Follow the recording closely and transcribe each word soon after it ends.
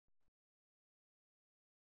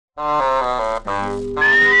Here's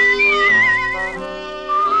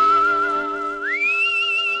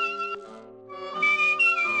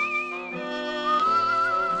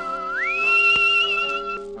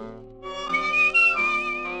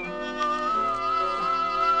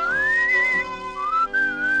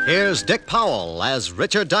Dick Powell as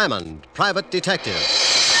Richard Diamond, private detective.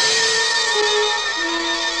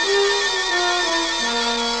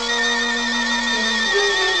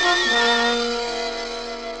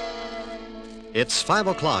 It's 5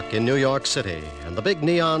 o'clock in New York City, and the big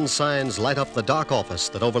neon signs light up the dark office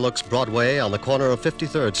that overlooks Broadway on the corner of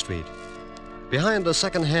 53rd Street. Behind a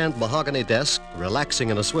second-hand mahogany desk, relaxing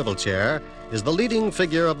in a swivel chair, is the leading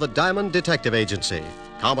figure of the Diamond Detective Agency,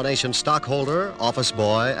 combination stockholder, office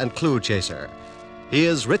boy, and clue chaser. He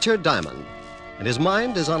is Richard Diamond, and his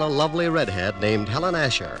mind is on a lovely redhead named Helen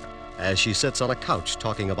Asher, as she sits on a couch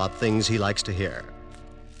talking about things he likes to hear.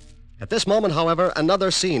 At this moment, however, another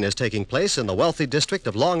scene is taking place in the wealthy district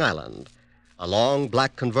of Long Island. A long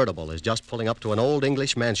black convertible is just pulling up to an old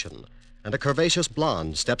English mansion, and a curvaceous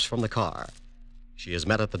blonde steps from the car. She is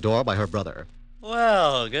met at the door by her brother.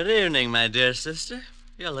 Well, good evening, my dear sister.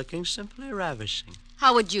 You're looking simply ravishing.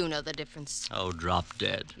 How would you know the difference? Oh, drop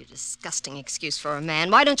dead. You disgusting excuse for a man.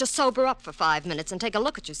 Why don't you sober up for 5 minutes and take a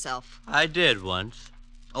look at yourself? I did once.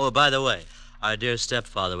 Oh, by the way, our dear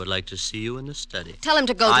stepfather would like to see you in the study. Tell him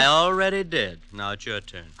to go. I already did. Now it's your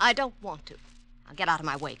turn. I don't want to. Now get out of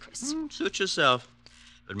my way, Chris. Suit yourself.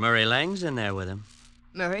 But Murray Lang's in there with him.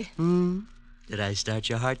 Murray? Did I start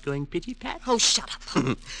your heart going pitty-pat? Oh, shut up.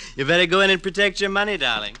 You better go in and protect your money,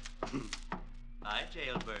 darling. Bye,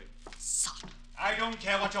 jailbird. Son. I don't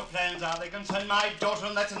care what your plans are. They concern my daughter,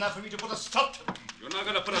 and that's enough for me to put a stop to them. You're not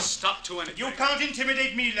going to put a stop to anything. You can't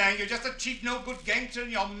intimidate me, Lang. You're just a cheap, no-good gangster,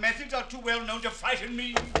 and your methods are too well known to frighten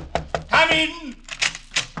me. Come in!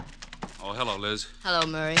 Oh, hello, Liz. Hello,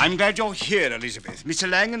 Murray. I'm glad you're here, Elizabeth. Mr.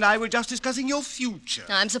 Lang and I were just discussing your future.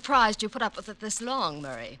 I'm surprised you put up with it this long,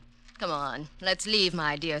 Murray. Come on, let's leave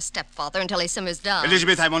my dear stepfather until he simmers down.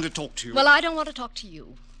 Elizabeth, I want to talk to you. Well, I don't want to talk to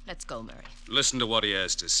you. Let's go, Murray. Listen to what he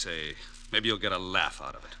has to say. Maybe you'll get a laugh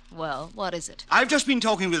out of it. Well, what is it? I've just been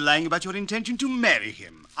talking with Lang about your intention to marry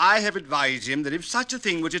him. I have advised him that if such a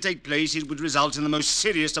thing were to take place, it would result in the most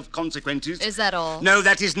serious of consequences. Is that all? No,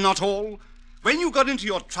 that is not all. When you got into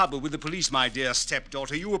your trouble with the police, my dear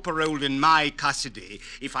stepdaughter, you were paroled in my custody.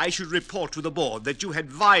 If I should report to the board that you had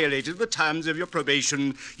violated the terms of your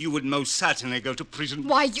probation, you would most certainly go to prison.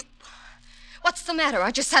 Why, you... What's the matter?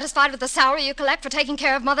 Aren't you satisfied with the salary you collect for taking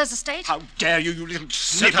care of Mother's estate? How dare you, you little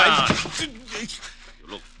Sit snip! down.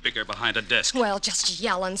 You look bigger behind a desk. Well, just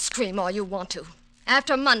yell and scream all you want to.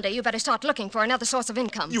 After Monday, you better start looking for another source of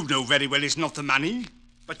income. You know very well it's not the money.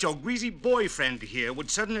 But your greasy boyfriend here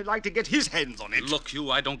would certainly like to get his hands on it. Look,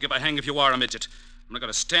 you, I don't give a hang if you are a midget. I'm not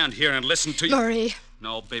going to stand here and listen to you. Murray.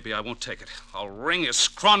 No, baby, I won't take it. I'll wring his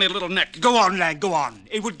scrawny little neck. Go on, lad, go on.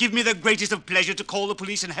 It would give me the greatest of pleasure to call the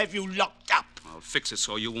police and have you locked up. I'll fix it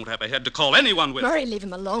so you won't have a head to call anyone with. Murray, leave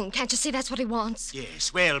him alone. Can't you see that's what he wants?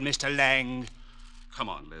 Yes, well, Mr. Lang. Come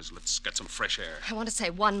on, Liz, let's get some fresh air. I want to say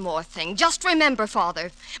one more thing. Just remember,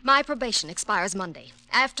 Father, my probation expires Monday.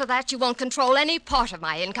 After that, you won't control any part of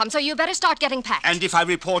my income, so you better start getting packed. And if I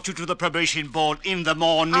report you to the probation board in the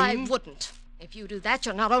morning? I wouldn't. If you do that,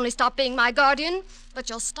 you'll not only stop being my guardian, but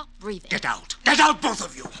you'll stop breathing. Get out. Get out, both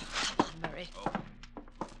of you. Come on, Murray.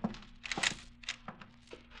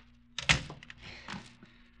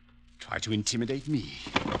 Try to intimidate me.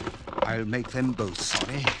 I'll make them both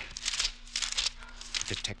sorry.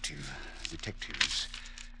 Detectives.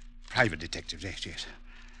 Private detectives, yes.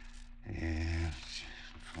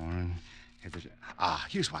 Foreign.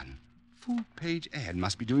 Here's one. Full-page ad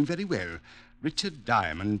must be doing very well. Richard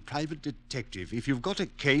Diamond, private detective. If you've got a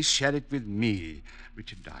case, share it with me.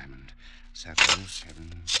 Richard Diamond. 7.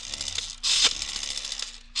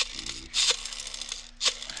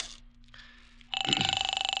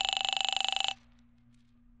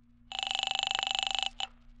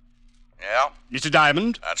 Yeah? Mr.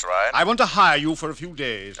 Diamond? That's right. I want to hire you for a few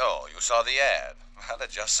days. Oh, you saw the ad. Well,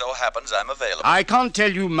 it just so happens I'm available. I can't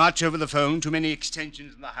tell you much over the phone, too many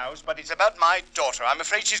extensions in the house, but it's about my daughter. I'm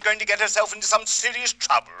afraid she's going to get herself into some serious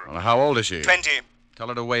trouble. Well, how old is she? 20. Tell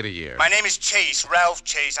her to wait a year. My name is Chase, Ralph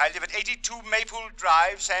Chase. I live at 82 Maple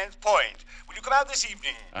Drive, Sands Point. Will you come out this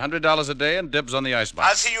evening? $100 a day and dibs on the icebox.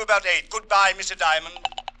 I'll see you about 8. Goodbye, Mr. Diamond.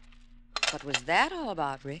 What was that all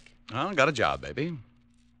about, Rick? Oh, got a job, baby.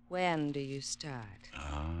 When do you start?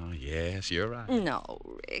 Oh, yes, you're right. No,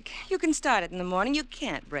 Rick. You can start it in the morning. You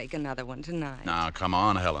can't break another one tonight. Now, come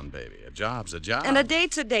on, Helen, baby. A job's a job. And a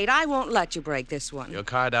date's a date. I won't let you break this one. Your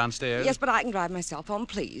car downstairs? Yes, but I can drive myself home.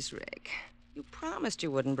 Please, Rick. You promised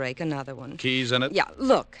you wouldn't break another one. Keys in it? Yeah,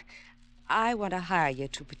 look. I want to hire you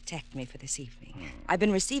to protect me for this evening. I've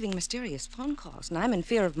been receiving mysterious phone calls, and I'm in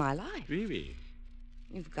fear of my life. Really?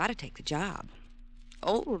 You've got to take the job.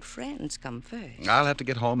 Old friends come first. I'll have to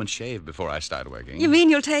get home and shave before I start working. You mean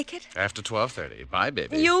you'll take it? After 12:30. Bye,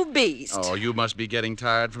 baby. You beast. Oh, you must be getting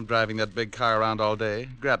tired from driving that big car around all day.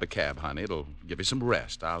 Grab a cab, honey. It'll give you some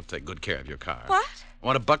rest. I'll take good care of your car. What?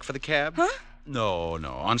 Want a buck for the cab? Huh? No.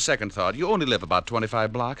 On second thought, you only live about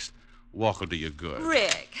 25 blocks. Walk will do you good.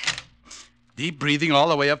 Rick. Deep breathing all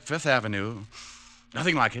the way up Fifth Avenue.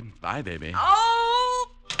 Nothing like it. Bye, baby. Oh!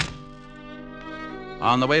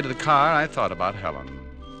 On the way to the car, I thought about Helen.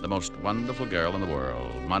 The most wonderful girl in the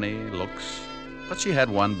world. Money, looks. But she had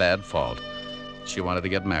one bad fault. She wanted to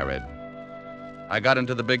get married. I got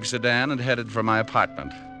into the big sedan and headed for my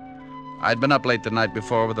apartment. I'd been up late the night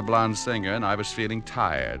before with the blonde singer, and I was feeling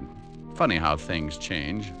tired. Funny how things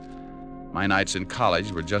change. My nights in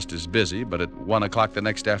college were just as busy, but at 1 o'clock the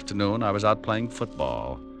next afternoon, I was out playing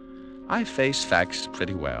football. I faced facts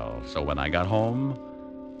pretty well, so when I got home,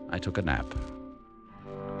 I took a nap.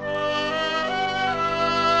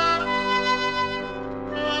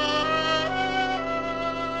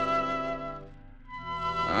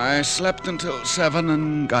 I slept until 7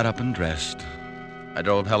 and got up and dressed. I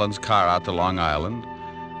drove Helen's car out to Long Island,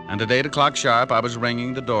 and at 8 o'clock sharp, I was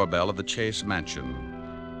ringing the doorbell of the Chase Mansion.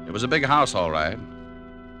 It was a big house, all right.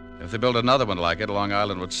 If they built another one like it, Long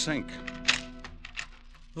Island would sink.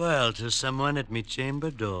 Well, to someone at me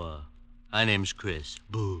chamber door. My name's Chris.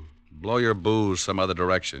 Boo. Blow your booze some other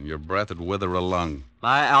direction. Your breath would wither a lung.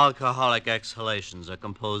 My alcoholic exhalations are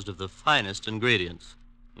composed of the finest ingredients.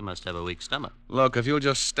 You must have a weak stomach. Look, if you'll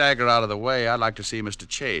just stagger out of the way, I'd like to see Mr.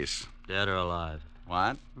 Chase. Dead or alive?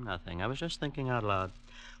 What? Nothing. I was just thinking out loud.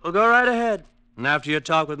 Well, go right ahead. And after your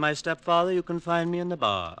talk with my stepfather, you can find me in the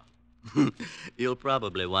bar. You'll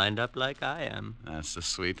probably wind up like I am. That's a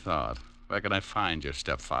sweet thought. Where can I find your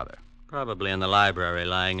stepfather? Probably in the library,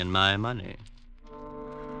 lying in my money.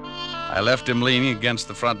 I left him leaning against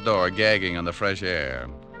the front door, gagging on the fresh air.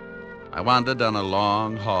 I wandered down a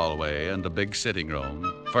long hallway and a big sitting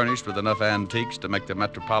room, furnished with enough antiques to make the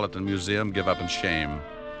Metropolitan Museum give up in shame.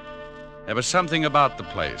 There was something about the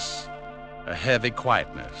place, a heavy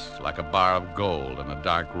quietness, like a bar of gold in a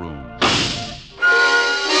dark room.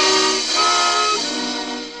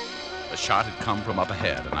 The shot had come from up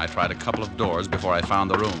ahead, and I tried a couple of doors before I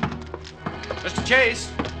found the room. Mr.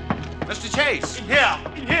 Chase! Mr. Chase! In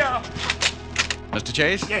here! Mr.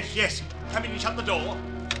 Chase? Yes. Come in and shut the door.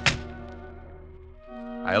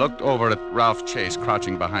 I looked over at Ralph Chase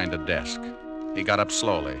crouching behind a desk. He got up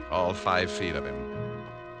slowly, all 5 feet of him.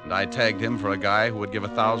 And I tagged him for a guy who would give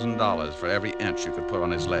 $1,000 for every inch you could put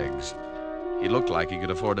on his legs. He looked like he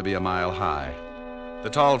could afford to be a mile high. The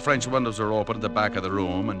tall French windows were open at the back of the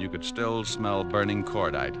room, and you could still smell burning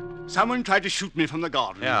cordite. Someone tried to shoot me from the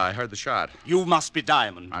garden. Yeah, I heard the shot. You must be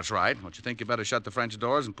Diamond. That's right. Don't you think you better shut the French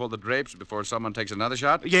doors and pull the drapes before someone takes another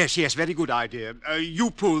shot? Yes, very good idea.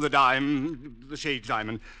 You pull the shade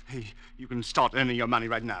diamond. Hey, you can start earning your money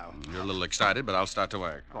right now. You're a little excited, but I'll start to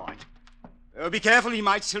work. Right. Be careful, he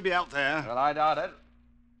might still be out there. Well, I doubt it.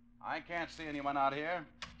 I can't see anyone out here.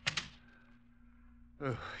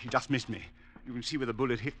 Oh, he just missed me. You can see where the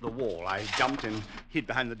bullet hit the wall. I jumped and hid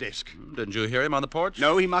behind the desk. Didn't you hear him on the porch?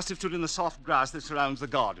 No, he must have stood in the soft grass that surrounds the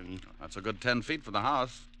garden. That's a good 10 feet from the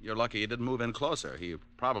house. You're lucky he didn't move in closer. He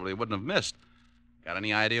probably wouldn't have missed. Got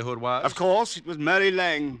any idea who it was? Of course, it was Murray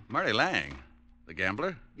Lang. Murray Lang? The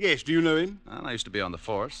gambler? Yes, do you know him? Well, I used to be on the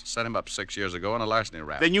force. Set him up 6 years ago on a larceny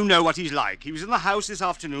rap. Then you know what he's like. He was in the house this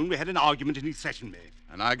afternoon. We had an argument and he threatened me.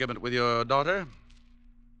 An argument with your daughter?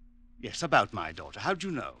 Yes, about my daughter. How'd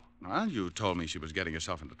you know? Well, you told me she was getting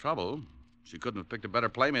herself into trouble. She couldn't have picked a better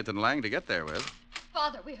playmate than Lang to get there with.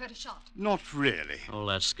 Father, we heard a shot. Not really. Oh,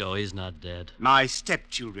 let's go. He's not dead. My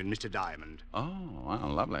stepchildren, Mr. Diamond. Oh, well,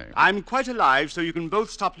 lovely. I'm quite alive, so you can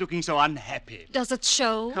both stop looking so unhappy. Does it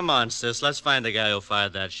show? Come on, sis. Let's find the guy who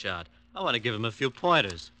fired that shot. I want to give him a few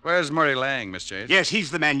pointers. Where's Murray Lang, Miss Chase? Yes,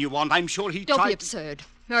 he's the man you want. I'm sure he Don't tried... be absurd.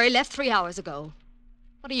 Murray left 3 hours ago.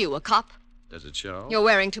 What are you, a cop? Does it show? You're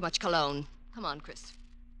wearing too much cologne. Come on, Chris.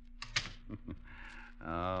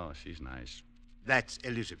 Oh, she's nice. That's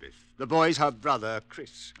Elizabeth. The boy's her brother,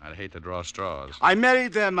 Chris. I'd hate to draw straws. I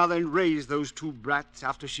married their mother and raised those 2 brats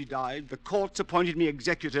after she died. The courts appointed me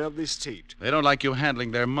executor of the estate. They don't like you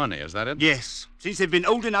handling their money, is that it? Yes. Since they've been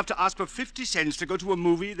old enough to ask for 50 cents to go to a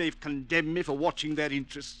movie, they've condemned me for watching their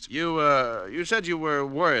interests. You said you were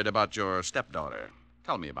worried about your stepdaughter.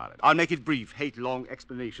 Tell me about it. I'll make it brief. Hate long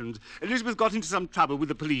explanations. Elizabeth got into some trouble with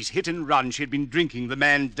the police. Hit and run. She had been drinking. The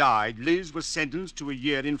man died. Liz was sentenced to a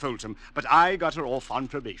year in Folsom. But I got her off on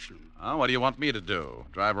probation. Oh, what do you want me to do?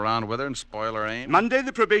 Drive around with her and spoil her aim? Monday,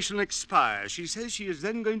 the probation expires. She says she is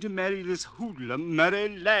then going to marry this hoodlum,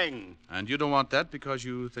 Murray Lang. And you don't want that because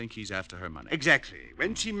you think he's after her money? Exactly.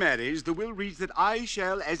 When she marries, the will reads that I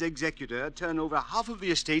shall, as executor, turn over half of the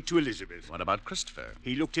estate to Elizabeth. What about Christopher?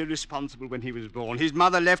 He looked irresponsible when he was born. His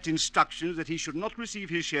mother left instructions that he should not receive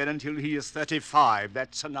his share until he is 35.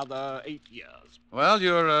 That's another 8 years. Well,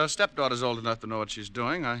 your stepdaughter's old enough to know what she's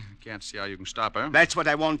doing. I can't see how you can stop her. That's what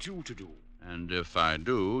I want you to do. And if I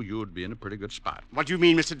do, you'd be in a pretty good spot. What do you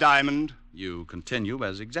mean, Mr. Diamond? You continue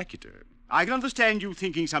as executor. I can understand you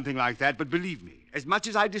thinking something like that, but believe me, as much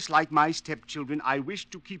as I dislike my stepchildren, I wish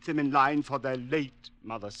to keep them in line for their late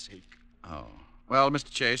mother's sake. Oh. Well, Mr.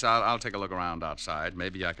 Chase, I'll take a look around outside.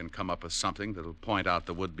 Maybe I can come up with something that'll point out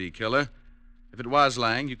the would-be killer. If it was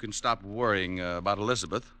Lang, you can stop worrying about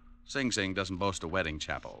Elizabeth. Sing Sing doesn't boast a wedding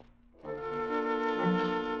chapel.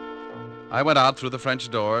 I went out through the French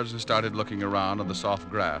doors and started looking around on the soft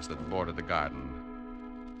grass that bordered the garden.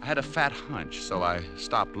 I had a fat hunch, so I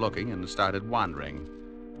stopped looking and started wandering.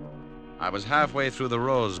 I was halfway through the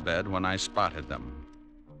rose bed when I spotted them.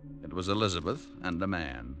 It was Elizabeth and a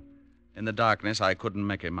man. In the darkness, I couldn't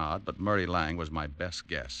make him out, but Murray Lang was my best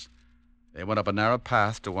guess. They went up a narrow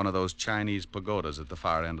path to one of those Chinese pagodas at the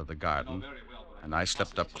far end of the garden, and I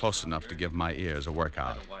slipped up close enough to give my ears a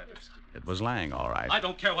workout. It was Lang, all right. I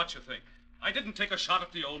don't care what you think. I didn't take a shot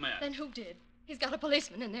at the old man. Then who did? He's got a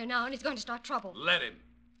policeman in there now, and he's going to start trouble. Let him.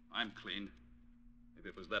 I'm clean. Maybe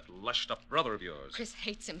it was that lushed-up brother of yours. Chris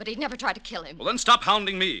hates him, but he'd never try to kill him. Well, then stop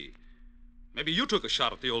hounding me. Maybe you took a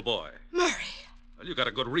shot at the old boy. Murray! Well, you got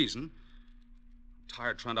a good reason. I'm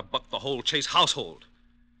tired trying to buck the whole Chase household.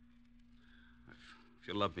 If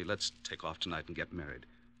you love me, let's take off tonight and get married.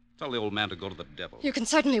 Tell the old man to go to the devil. You can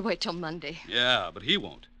certainly wait till Monday. Yeah, but he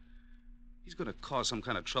won't. He's going to cause some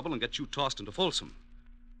kind of trouble and get you tossed into Folsom.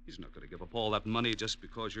 He's not going to give up all that money just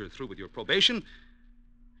because you're through with your probation.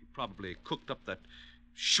 He probably cooked up that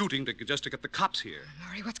shooting just to get the cops here.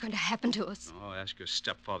 Murray, what's going to happen to us? Oh, ask your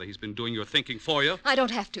stepfather. He's been doing your thinking for you. I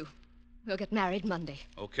don't have to. We'll get married Monday.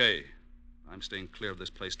 Okay. I'm staying clear of this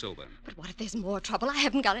place till then. But what if there's more trouble? I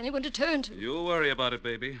haven't got anyone to turn to. You worry about it,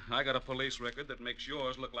 baby. I got a police record that makes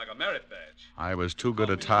yours look like a merit badge. I was too good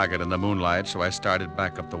a target in the moonlight, so I started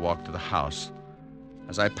back up the walk to the house.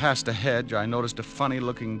 As I passed a hedge, I noticed a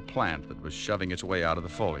funny-looking plant that was shoving its way out of the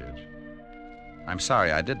foliage. I'm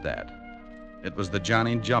sorry I did that. It was the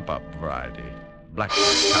Johnny Jump-Up variety, blackberry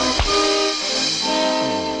type.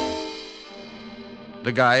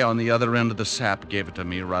 The guy on the other end of the sap gave it to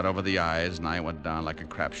me right over the eyes, and I went down like a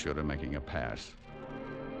crapshooter making a pass.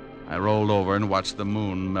 I rolled over and watched the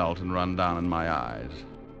moon melt and run down in my eyes.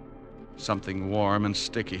 Something warm and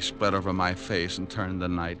sticky spread over my face and turned the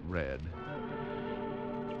night red.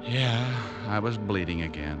 Yeah, I was bleeding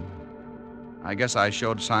again. I guess I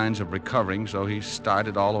showed signs of recovering, so he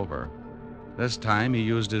started all over. This time he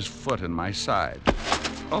used his foot in my side.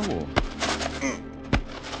 Oh.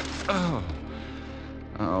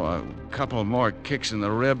 Oh, a couple more kicks in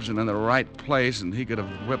the ribs and in the right place, and he could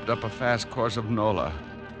have whipped up a fast course of Nola.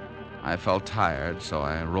 I felt tired, so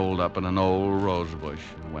I rolled up in an old rose bush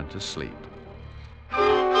and went to sleep.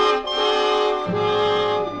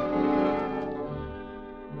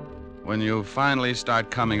 When you finally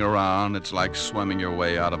start coming around, it's like swimming your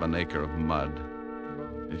way out of an acre of mud.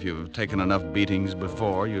 If you've taken enough beatings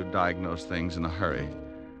before, you diagnose things in a hurry.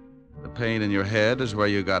 The pain in your head is where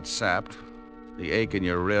you got sapped. The ache in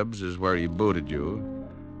your ribs is where he booted you.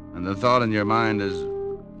 And the thought in your mind is,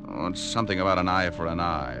 oh, it's something about an eye for an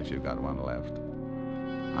eye, if you've got one left.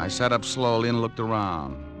 I sat up slowly and looked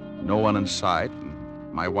around. No one in sight,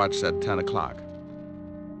 and my watch said 10 o'clock.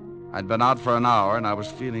 I'd been out for an hour, and I was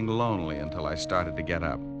feeling lonely until I started to get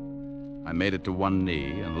up. I made it to one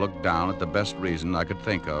knee and looked down at the best reason I could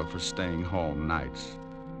think of for staying home nights.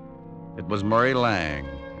 It was Murray Lang,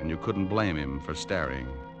 and you couldn't blame him for staring.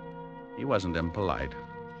 He wasn't impolite,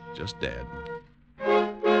 just dead.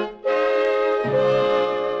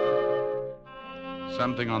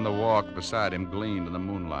 Something on the walk beside him gleamed in the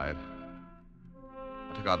moonlight.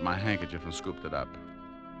 I took out my handkerchief and scooped it up.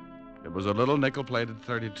 It was a little nickel-plated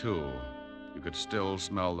 .32. You could still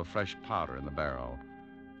smell the fresh powder in the barrel.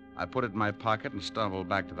 I put it in my pocket and stumbled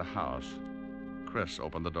back to the house. Chris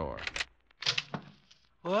opened the door.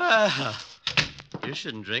 Well, you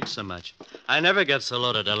shouldn't drink so much. I never get so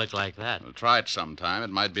loaded I look like that. Well, try it sometime. It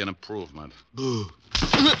might be an improvement. Boo.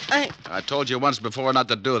 I told you once before not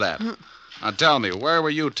to do that. Now tell me, where were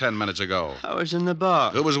you 10 minutes ago? I was in the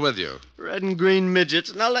bar. Who was with you? Red and green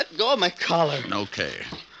midgets. Now let go of my collar. Okay.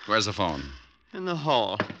 Where's the phone? In the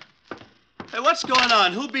hall. Hey, what's going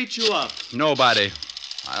on? Who beat you up? Nobody.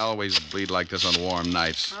 I always bleed like this on warm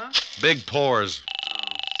nights. Huh? Big pores.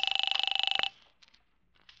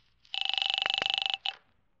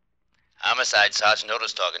 Homicide, Sergeant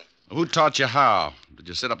Otis talking. Who taught you how? Did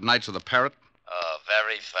you sit up nights with a parrot? Oh,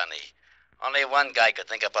 very funny. Only one guy could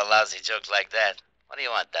think up a lousy joke like that. What do you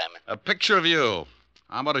want, Diamond? A picture of you.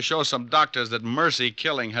 I'm going to show some doctors that mercy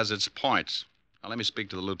killing has its points. Now, let me speak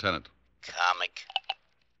to the lieutenant. Comic.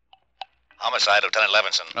 Homicide, Lieutenant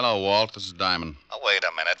Levinson. Hello, Walt. This is Diamond. Oh, wait a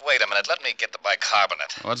minute. Let me get the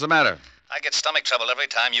bicarbonate. What's the matter? I get stomach trouble every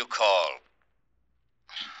time you call.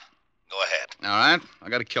 Go ahead. All right. I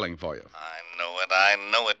got a killing for you. I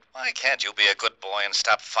know it. Why can't you be a good boy and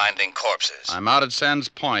stop finding corpses? I'm out at Sands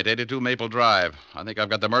Point, 82 Maple Drive. I think I've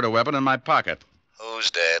got the murder weapon in my pocket.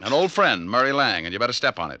 Who's dead? An old friend, Murray Lang, and you better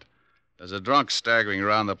step on it. There's a drunk staggering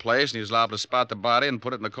around the place, and he's liable to spot the body and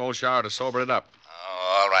put it in the cold shower to sober it up.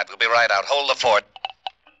 Oh, all right. We'll be right out. Hold the fort.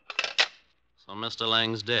 So Mr.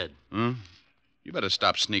 Lang's dead. You better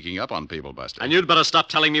stop sneaking up on people, Buster. And you'd better stop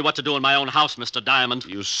telling me what to do in my own house, Mr. Diamond.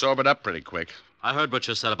 You sobered up pretty quick. I heard what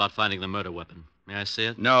you said about finding the murder weapon. May I see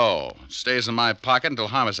it? No. It stays in my pocket until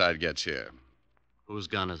homicide gets here. Whose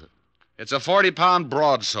gun is it? It's a 40-pound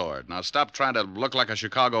broadsword. Now stop trying to look like a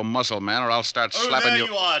Chicago muscle man, or I'll start slapping you.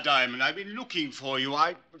 There you are, Diamond. I've been looking for you.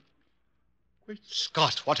 Great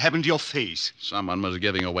Scott, what happened to your face? Someone was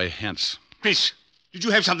giving away hints. Chris, did you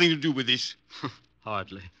have something to do with this?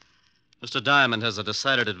 Hardly. Mr. Diamond has a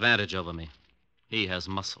decided advantage over me. He has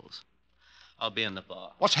muscles. I'll be in the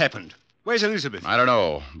bar. What's happened? Where's Elizabeth? I don't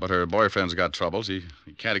know, but her boyfriend's got troubles. He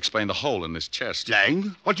can't explain the hole in his chest.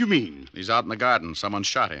 Lang? What do you mean? He's out in the garden. Someone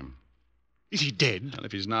shot him. Is he dead? And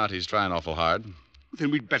if he's not, he's trying awful hard.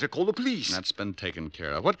 Then we'd better call the police. That's been taken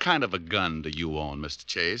care of. What kind of a gun do you own, Mr.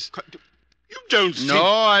 Chase? You don't think... No,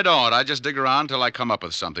 I don't. I just dig around till I come up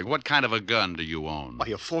with something. What kind of a gun do you own? Why,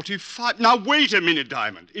 a 45... Now, wait a minute,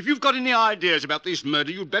 Diamond. If you've got any ideas about this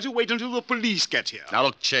murder, you'd better wait until the police get here. Now,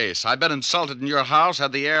 look, Chase, I've been insulted in your house,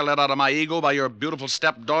 had the air let out of my ego by your beautiful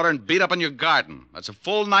stepdaughter, and beat up in your garden. That's a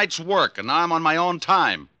full night's work, and now I'm on my own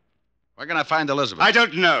time. Where can I find Elizabeth? I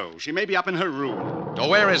don't know. She may be up in her room. Oh,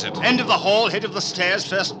 where is it? End of the hall, head of the stairs,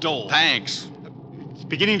 first door. Thanks. It's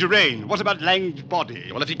beginning to rain. What about Lang's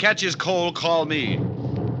body? Well, if he catches cold, call me.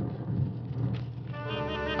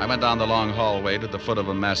 I went down the long hallway to the foot of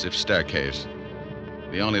a massive staircase.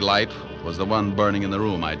 The only light was the one burning in the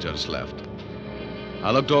room I just left.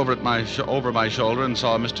 I looked over at over my shoulder and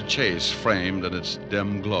saw Mr. Chase framed in its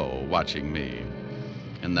dim glow, watching me.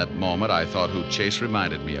 In that moment, I thought who Chase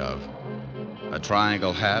reminded me of. A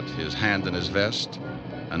triangle hat, his hand in his vest,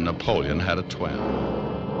 and Napoleon had a twin.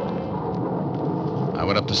 I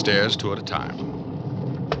went up the stairs 2 at a time.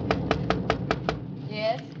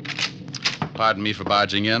 Yes? Pardon me for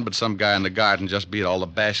barging in, but some guy in the garden just beat all the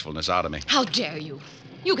bashfulness out of me. How dare you?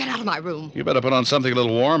 You get out of my room. You better put on something a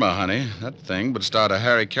little warmer, honey. That thing would start a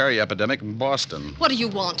Harry-Carey epidemic in Boston. What do you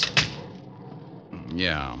want?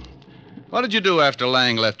 Yeah. What did you do after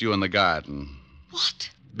Lang left you in the garden? What?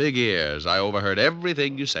 Big ears. I overheard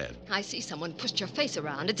everything you said. I see someone pushed your face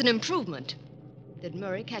around. It's an improvement. Did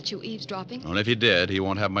Murray catch you eavesdropping? Well, if he did, he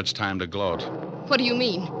won't have much time to gloat. What do you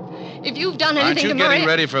mean? If you've done anything Aren't you to Murray... getting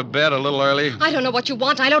ready for bed a little early? I don't know what you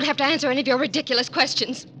want. I don't have to answer any of your ridiculous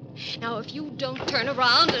questions. Now, if you don't turn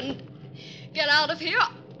around and get out of here...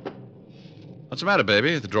 What's the matter,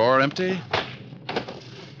 baby? The drawer empty?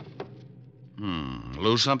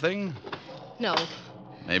 Lose something? No.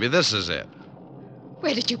 Maybe this is it.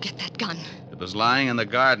 Where did you get that gun? It was lying in the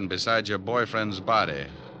garden beside your boyfriend's body.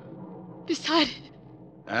 Beside it?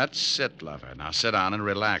 That's it, lover. Now sit down and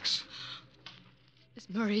relax. Is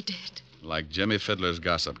Murray dead? Like Jimmy Fiddler's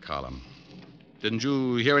gossip column. Didn't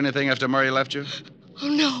you hear anything after Murray left you? Oh,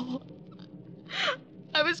 no.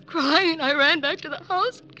 I was crying. I ran back to the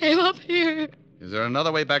house, came up here. Is there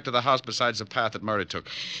another way back to the house besides the path that Murray took?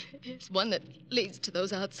 It's one that leads to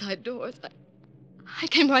those outside doors. I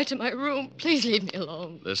came right to my room. Please leave me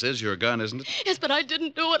alone. This is your gun, isn't it? Yes, but I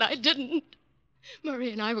didn't do it. I didn't.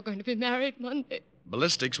 Murray and I were going to be married Monday.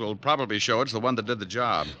 Ballistics will probably show it's the one that did the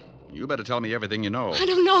job. You better tell me everything you know. I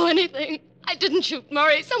don't know anything. I didn't shoot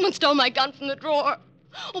Murray. Someone stole my gun from the drawer.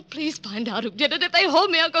 Oh, please find out who did it. If they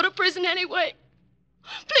hold me, I'll go to prison anyway.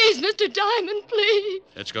 Please, Mr. Diamond, please.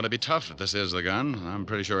 It's going to be tough if this is the gun. I'm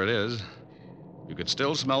pretty sure it is. You could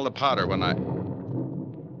still smell the powder when I...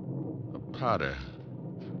 The powder.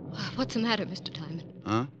 What's the matter, Mr. Diamond?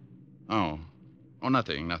 Huh? Oh,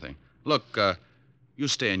 nothing. Look, You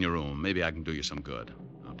stay in your room. Maybe I can do you some good.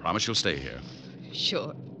 I promise you'll stay here.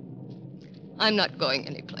 Sure. I'm not going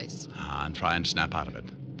anyplace. And try and snap out of it.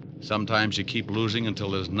 Sometimes you keep losing until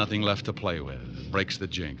there's nothing left to play with. It breaks the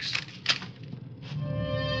jinx.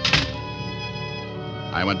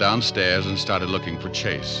 I went downstairs and started looking for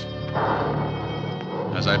Chase.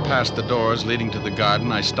 As I passed the doors leading to the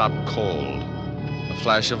garden, I stopped cold. A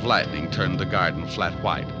flash of lightning turned the garden flat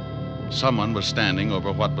white. Someone was standing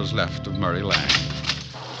over what was left of Murray Lang.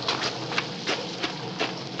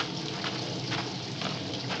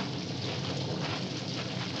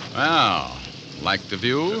 Well, like the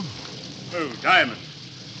view? Oh, Diamond.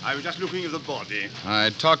 I was just looking at the body. I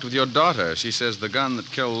talked with your daughter. She says the gun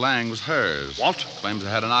that killed Lang was hers. What? Claims they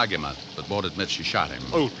had an argument, but won't admit she shot him.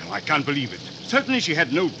 Oh, no, I can't believe it. Certainly she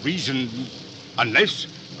had no reason. Unless...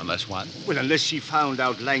 Unless what? Well, unless she found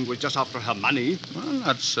out Lang was just after her money. Well,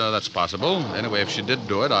 that's possible. Anyway, if she did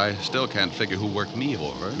do it, I still can't figure who worked me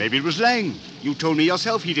over. Maybe it was Lang. You told me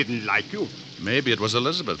yourself he didn't like you. Maybe it was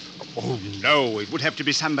Elizabeth. Oh, no. It would have to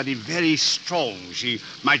be somebody very strong. She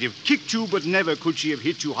might have kicked you, but never could she have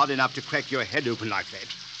hit you hard enough to crack your head open like that.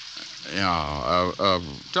 Yeah,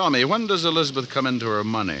 tell me, when does Elizabeth come into her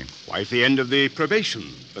money? Why, at the end of the probation.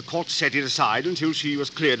 The court set it aside until she was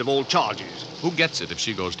cleared of all charges. Who gets it if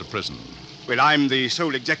she goes to prison? Well, I'm the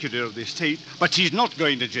sole executor of the estate, but she's not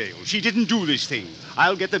going to jail. She didn't do this thing.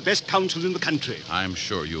 I'll get the best counsel in the country. I'm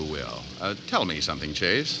sure you will. Tell me something,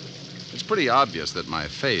 Chase. It's pretty obvious that my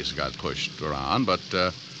face got pushed around, but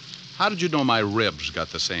how did you know my ribs got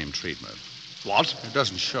the same treatment? What? It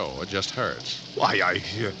doesn't show. It just hurts. Why,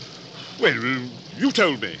 well, you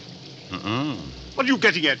told me. What are you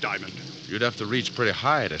getting at, Diamond? You'd have to reach pretty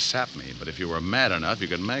high to sap me, but if you were mad enough, you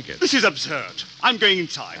could make it. This is absurd. I'm going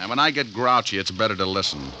inside. And when I get grouchy, it's better to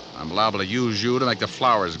listen. I'm liable to use you to make the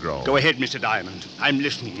flowers grow. Go ahead, Mr. Diamond. I'm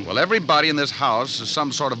listening. Well, everybody in this house has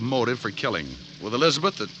some sort of motive for killing. With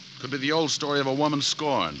Elizabeth, it could be the old story of a woman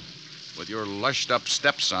scorned. With your lushed-up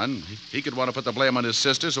stepson, he could want to put the blame on his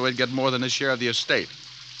sister so he'd get more than his share of the estate.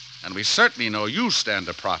 And we certainly know you stand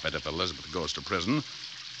to profit if Elizabeth goes to prison,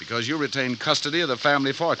 because you retain custody of the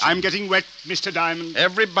family fortune. I'm getting wet, Mr. Diamond.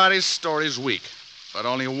 Everybody's story's weak, but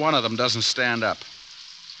only one of them doesn't stand up.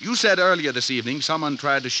 You said earlier this evening someone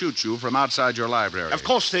tried to shoot you from outside your library. Of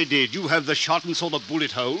course they did. You have the shot and saw the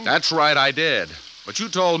bullet hole. That's right, I did. But you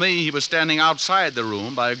told me he was standing outside the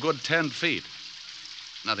room by a good 10 feet.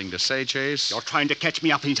 Nothing to say, Chase? You're trying to catch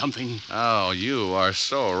me up in something. Oh, you are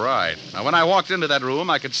so right. Now, when I walked into that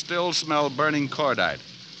room, I could still smell burning cordite.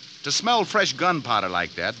 To smell fresh gunpowder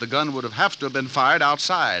like that, the gun would have to have been fired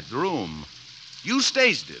outside the room. You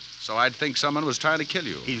staged it, so I'd think someone was trying to kill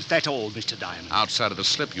you. Is that all, Mr. Diamond? Outside of the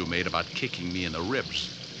slip you made about kicking me in the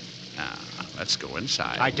ribs. Now, let's go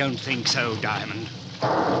inside. I don't think so, Diamond.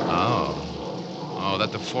 Oh,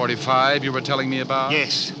 that the 45 you were telling me about?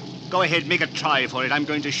 Yes. Go ahead, make a try for it. I'm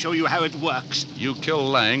going to show you how it works. You kill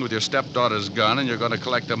Lang with your stepdaughter's gun, and you're going to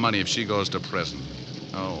collect the money if she goes to prison.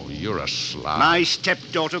 Oh, you're a slob. My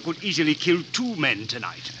stepdaughter could easily kill 2 men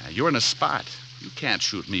tonight. You're in a spot. You can't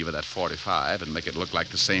shoot me with that 45 and make it look like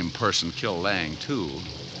the same person killed Lang, too.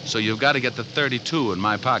 So you've got to get the 32 in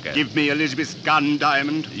my pocket. Give me Elizabeth's gun,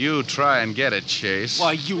 Diamond. You try and get it, Chase.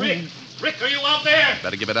 Why, you... Rick, are you out there?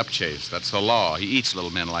 Better give it up, Chase. That's the law. He eats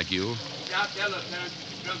little men like you. Out there, Lieutenant.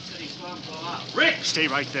 Drum City storm's all out. Rick! Stay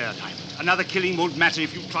right there, Diamond. Another killing won't matter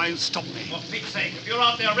if you try and stop me. For Pete's sake, if you're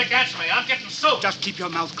out there, Rick, answer me. I'm getting soaked. Just keep your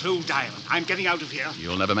mouth closed, Diamond. I'm getting out of here.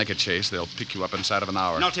 You'll never make it, Chase. They'll pick you up inside of an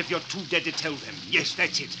hour. Not if you're too dead to tell them. Yes,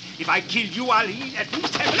 that's it. If I kill you, I'll at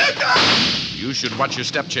least have... You should watch your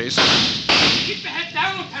step, Chase. Keep your head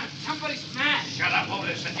down, Lieutenant. Somebody's mad. Shut up,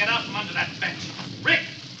 Otis, and get out from under that bench. Rick!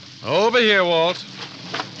 Over here, Walt.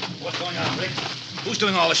 What's going on, Rick? Who's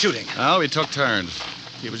doing all the shooting? Oh, we took turns.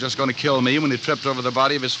 He was just going to kill me when he tripped over the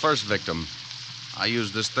body of his first victim. I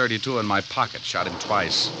used this 32 in my pocket, shot him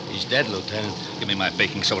twice. He's dead, Lieutenant. Give me my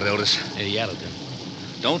baking soda, Otis. Yeah, Lieutenant.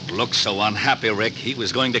 Don't look so unhappy, Rick. He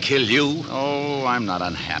was going to kill you. Oh, I'm not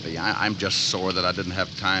unhappy. I'm just sore that I didn't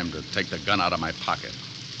have time to take the gun out of my pocket.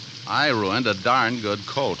 I ruined a darn good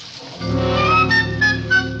coat.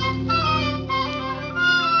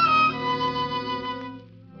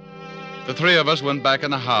 The 3 of us went back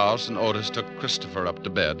in the house, and Otis took Christopher up to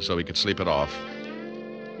bed so he could sleep it off.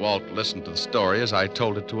 Walt listened to the story as I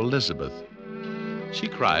told it to Elizabeth. She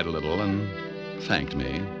cried a little and thanked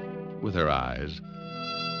me with her eyes.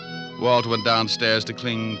 Walt went downstairs to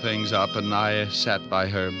clean things up, and I sat by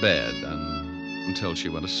her bed until she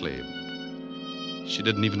went to sleep. She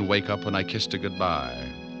didn't even wake up when I kissed her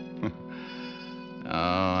goodbye.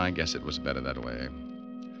 Oh, I guess it was better that way.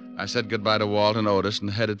 I said goodbye to Walt and Otis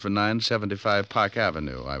and headed for 975 Park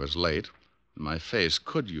Avenue. I was late. My face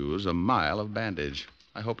could use a mile of bandage.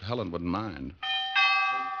 I hoped Helen wouldn't mind.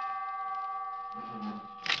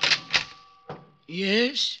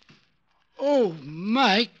 Yes? Oh,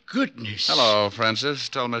 my goodness. Hello, Francis.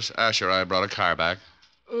 Tell Miss Asher I brought a car back.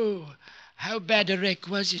 Oh, how bad a wreck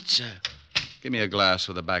was it, sir? Give me a glass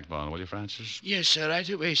with a backbone, will you, Francis? Yes, sir, right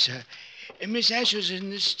away, sir. Miss Asher's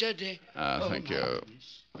in the study. Thank you.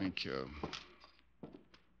 Goodness. Thank you.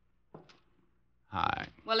 Hi.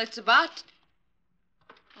 Well, it's about...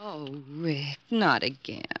 Oh, Rick, not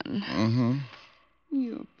again. Mm-hmm.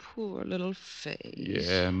 Your poor little face.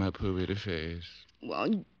 Yeah, my poor little face.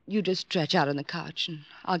 Well, you just stretch out on the couch, and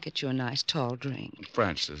I'll get you a nice tall drink.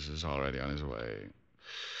 Francis is already on his way.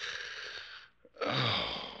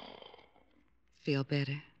 Oh. Feel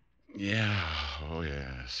better? Yeah, oh,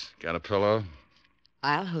 yes. Got a pillow?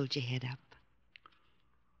 I'll hold your head up.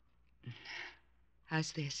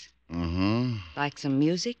 How's this? Mm-hmm. Like some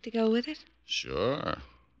music to go with it? Sure.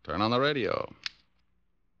 Turn on the radio.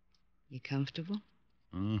 You comfortable?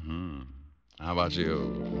 Mm-hmm. How about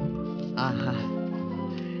you? Uh-huh.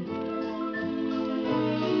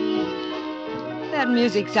 That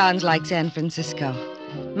music sounds like San Francisco.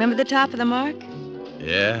 Remember the top of the mark?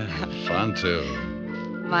 Yeah, fun too.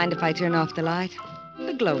 Mind if I turn off the light?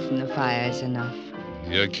 The glow from the fire is enough.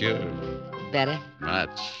 You're cute. Better?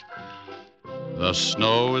 Much. The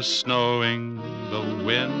snow is snowing, the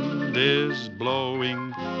wind is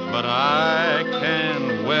blowing, but I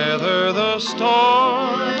can weather the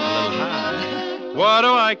storm. A little high. What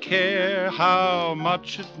do I care how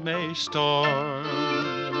much it may storm?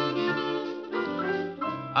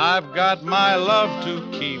 I've got my love to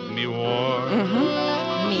keep me warm.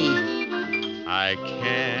 Mm-hmm. Me. I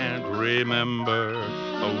can't remember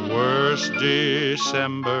a worse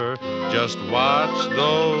December. Just watch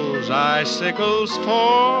those icicles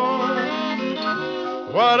fall.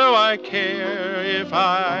 What do I care if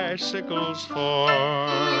icicles fall?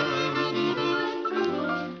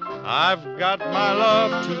 I've got my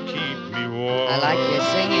love to keep me warm. I like your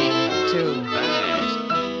singing, too.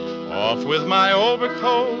 Thanks. Off with my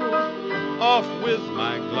overcoat, off with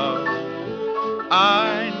my glove.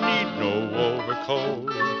 I need no overcoat.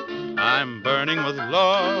 I'm burning with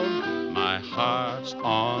love. My heart's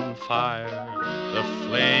on fire. The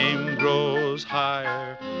flame grows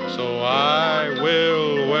higher. So I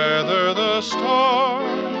will weather the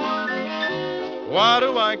storm. Why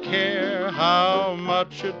do I care how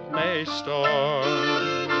much it may storm?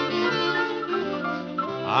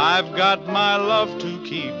 I've got my love to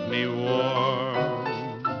keep me warm.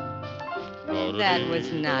 That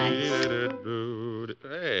was nice.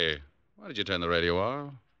 Hey, why did you turn the radio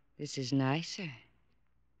off? This is nicer.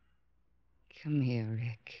 Come here,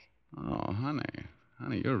 Rick. Oh, honey.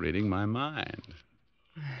 Honey, you're reading my mind.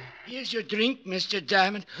 Here's your drink, Mr.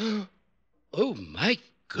 Diamond. Oh, my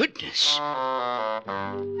goodness.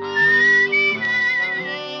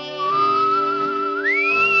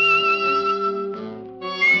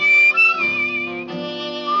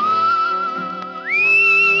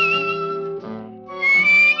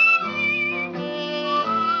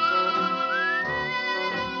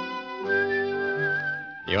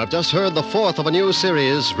 You have just heard the fourth of a new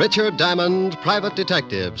series, Richard Diamond, Private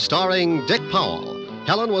Detective, starring Dick Powell.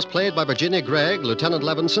 Helen was played by Virginia Gregg, Lieutenant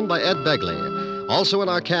Levinson by Ed Begley. Also in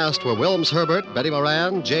our cast were Wilms Herbert, Betty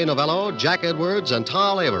Moran, Jay Novello, Jack Edwards, and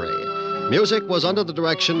Tal Avery. Music was under the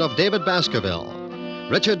direction of David Baskerville.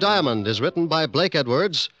 Richard Diamond is written by Blake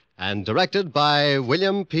Edwards and directed by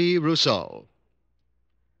William P. Rousseau.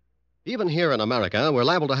 Even here in America, we're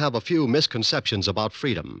liable to have a few misconceptions about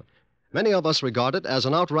freedom. Many of us regard it as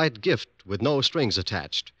an outright gift with no strings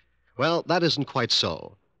attached. Well, that isn't quite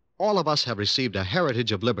so. All of us have received a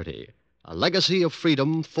heritage of liberty, a legacy of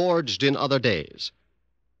freedom forged in other days.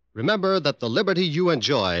 Remember that the liberty you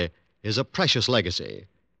enjoy is a precious legacy,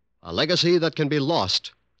 a legacy that can be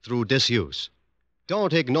lost through disuse.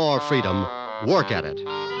 Don't ignore freedom, work at it,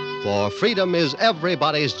 for freedom is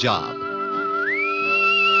everybody's job.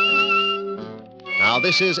 Now,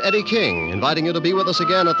 this is Eddie King, inviting you to be with us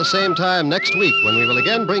again at the same time next week when we will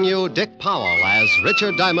again bring you Dick Powell as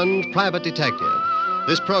Richard Diamond, Private Detective.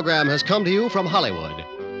 This program has come to you from Hollywood.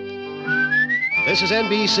 This is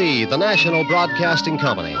NBC, the national broadcasting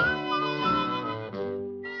company.